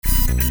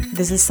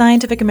This is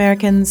Scientific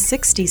American's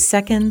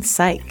 60-Second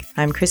Psych.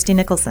 I'm Christy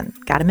Nicholson.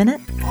 Got a minute?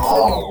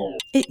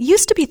 It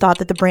used to be thought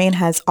that the brain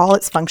has all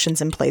its functions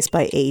in place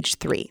by age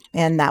 3,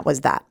 and that was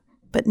that.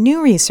 But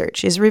new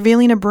research is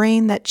revealing a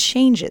brain that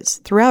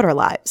changes throughout our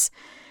lives.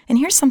 And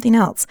here's something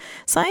else.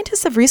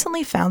 Scientists have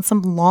recently found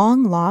some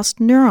long-lost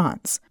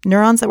neurons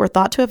that were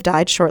thought to have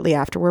died shortly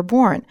after we're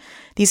born.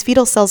 These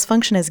fetal cells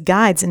function as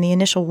guides in the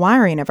initial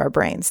wiring of our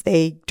brains.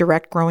 They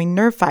direct growing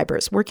nerve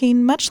fibers,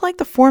 working much like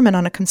the foreman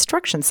on a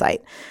construction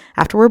site.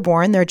 After we're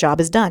born, their job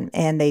is done,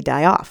 and they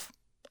die off.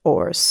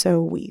 Or so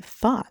we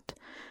thought.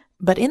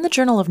 But in the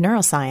Journal of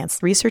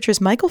Neuroscience, researchers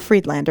Michael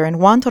Friedlander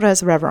and Juan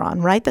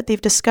Torres-Reveron write that they've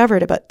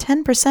discovered about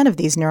 10% of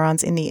these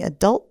neurons in the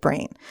adult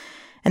brain.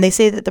 And they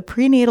say that the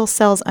prenatal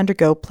cells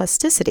undergo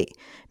plasticity,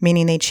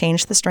 meaning they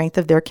change the strength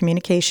of their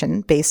communication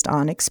based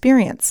on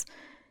experience.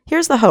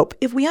 Here's the hope.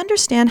 If we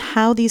understand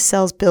how these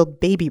cells build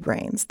baby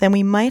brains, then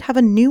we might have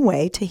a new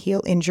way to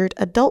heal injured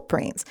adult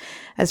brains.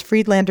 As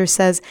Friedlander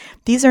says,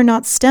 these are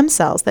not stem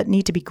cells that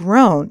need to be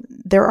grown.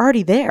 They're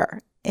already there.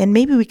 And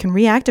maybe we can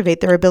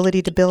reactivate their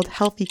ability to build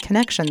healthy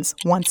connections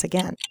once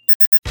again.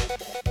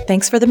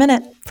 Thanks for the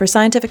minute. For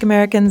Scientific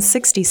American's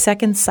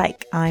 60-Second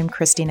Psych, I'm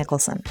Christy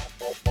Nicholson.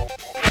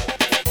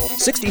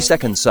 60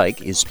 Second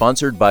Psych is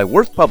sponsored by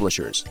Worth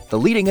Publishers, the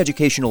leading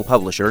educational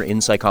publisher in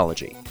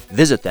psychology.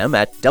 Visit them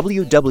at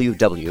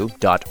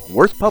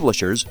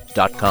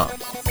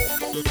www.worthpublishers.com.